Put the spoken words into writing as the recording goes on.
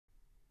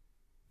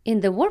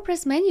In the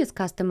WordPress Menus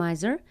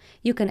Customizer,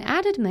 you can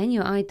edit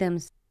menu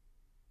items.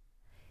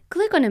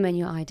 Click on a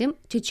menu item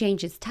to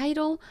change its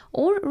title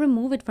or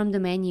remove it from the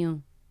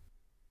menu.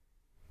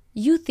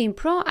 YOOtheme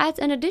Pro adds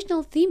an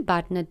additional theme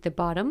button at the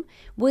bottom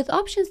with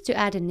options to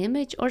add an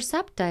image or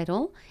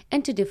subtitle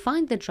and to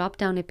define the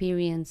drop-down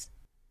appearance.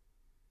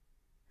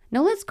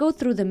 Now let's go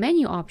through the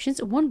menu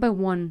options one by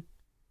one.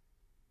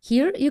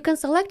 Here you can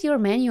select your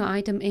menu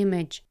item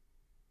image.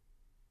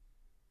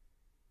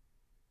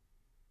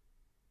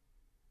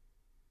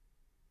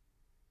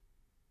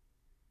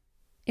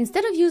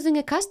 Instead of using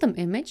a custom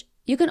image,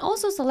 you can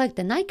also select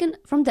an icon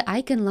from the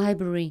icon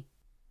library.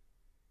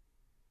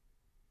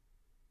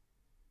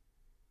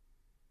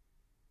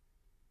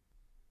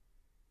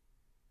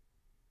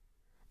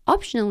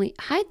 Optionally,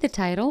 hide the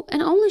title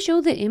and only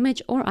show the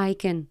image or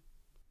icon.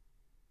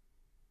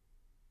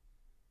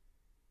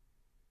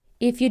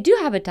 If you do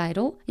have a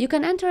title, you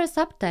can enter a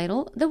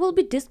subtitle that will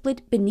be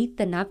displayed beneath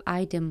the nav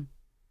item.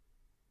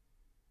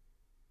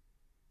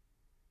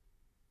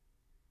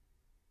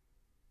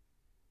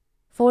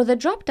 For the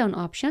drop-down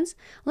options,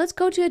 let's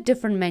go to a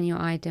different menu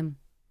item.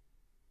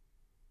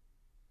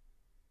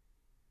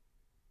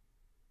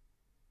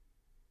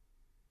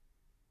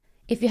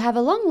 If you have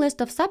a long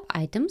list of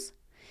sub-items,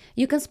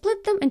 you can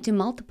split them into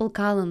multiple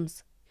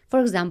columns. For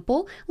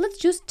example, let's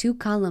choose 2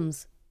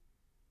 columns.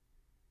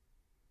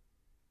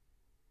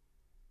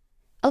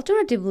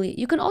 Alternatively,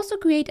 you can also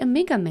create a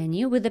mega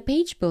menu with a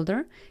page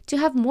builder to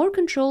have more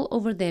control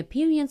over the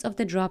appearance of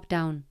the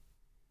drop-down.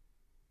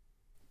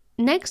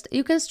 Next,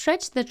 you can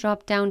stretch the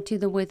drop-down to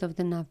the width of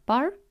the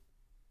navbar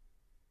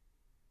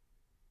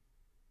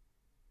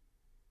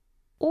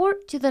or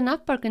to the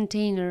navbar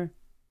container.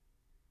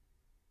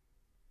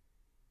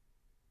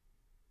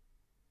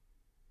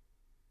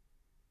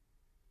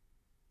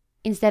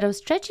 Instead of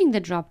stretching the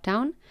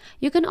drop-down,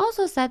 you can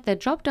also set the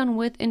drop-down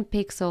width in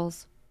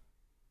pixels.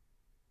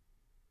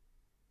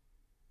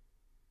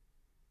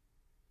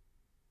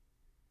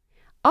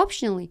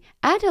 Optionally,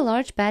 add a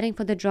large padding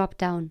for the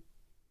drop-down.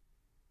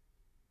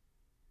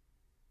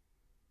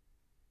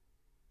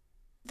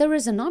 There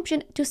is an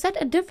option to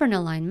set a different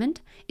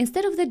alignment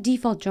instead of the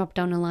default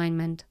drop-down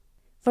alignment.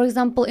 For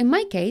example, in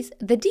my case,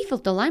 the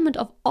default alignment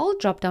of all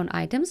drop-down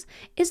items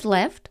is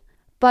left,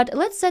 but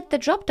let's set the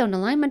drop-down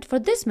alignment for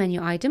this menu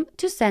item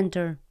to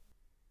center.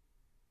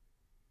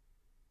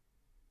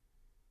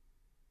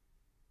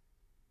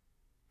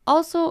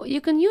 Also,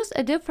 you can use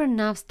a different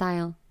nav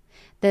style.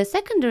 The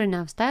secondary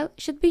nav style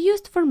should be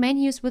used for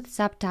menus with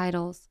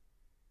subtitles.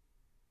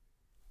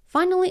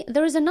 Finally,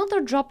 there is another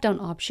drop-down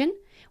option,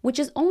 which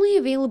is only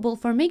available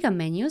for mega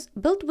menus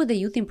built with the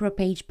YOOtheme Pro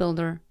page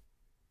builder.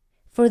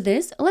 For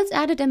this, let's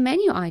add a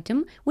menu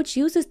item which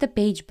uses the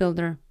page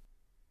builder.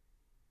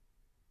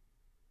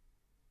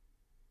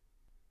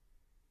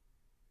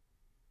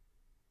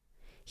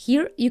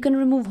 Here you can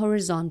remove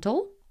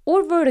horizontal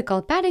or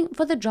vertical padding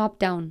for the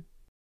drop-down.